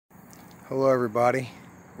Hello everybody.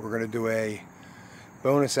 We're going to do a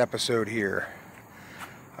bonus episode here.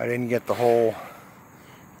 I didn't get the whole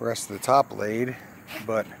rest of the top laid,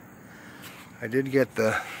 but I did get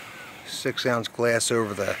the 6-ounce glass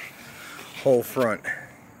over the whole front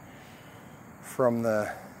from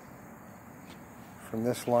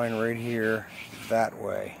this line right here that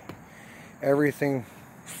way. Everything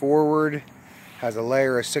forward has a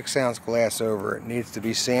layer of 6-ounce glass over it. It needs to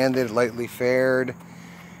be sanded, lightly faired,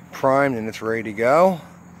 primed, and it's ready to go.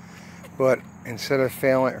 But instead of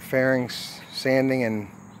fairing, sanding, and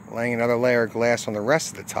laying another layer of glass on the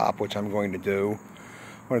rest of the top, which I'm going to do,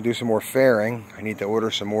 I'm going to do some more fairing. I need to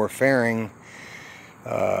order some more fairing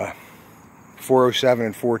 407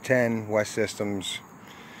 and 410 West Systems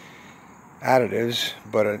additives,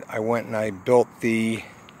 but I went and I built the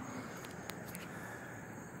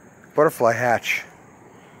butterfly hatch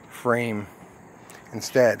frame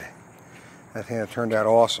instead. I think it turned out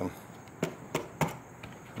awesome. I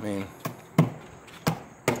mean,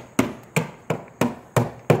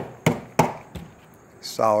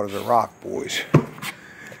 solid as a rock, boys.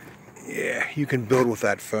 Yeah, you can build with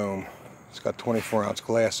that foam. It's got 24-ounce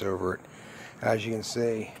glass over it. As you can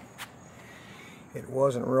see, it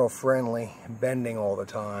wasn't real friendly, bending all the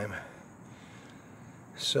time.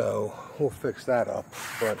 So we'll fix that up.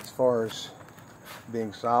 But as far as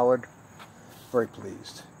being solid, very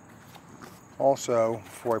pleased. Also,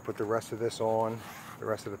 before I put the rest of this on, the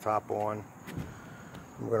rest of the top on,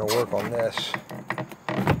 I'm going to work on this.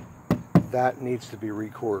 That needs to be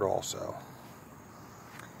recored also.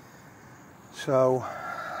 So,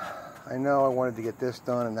 I know I wanted to get this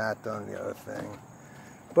done and that done and the other thing,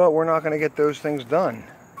 but we're not going to get those things done.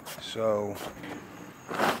 So,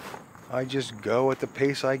 I just go at the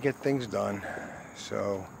pace I get things done.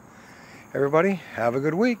 So, everybody, have a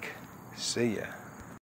good week. See ya.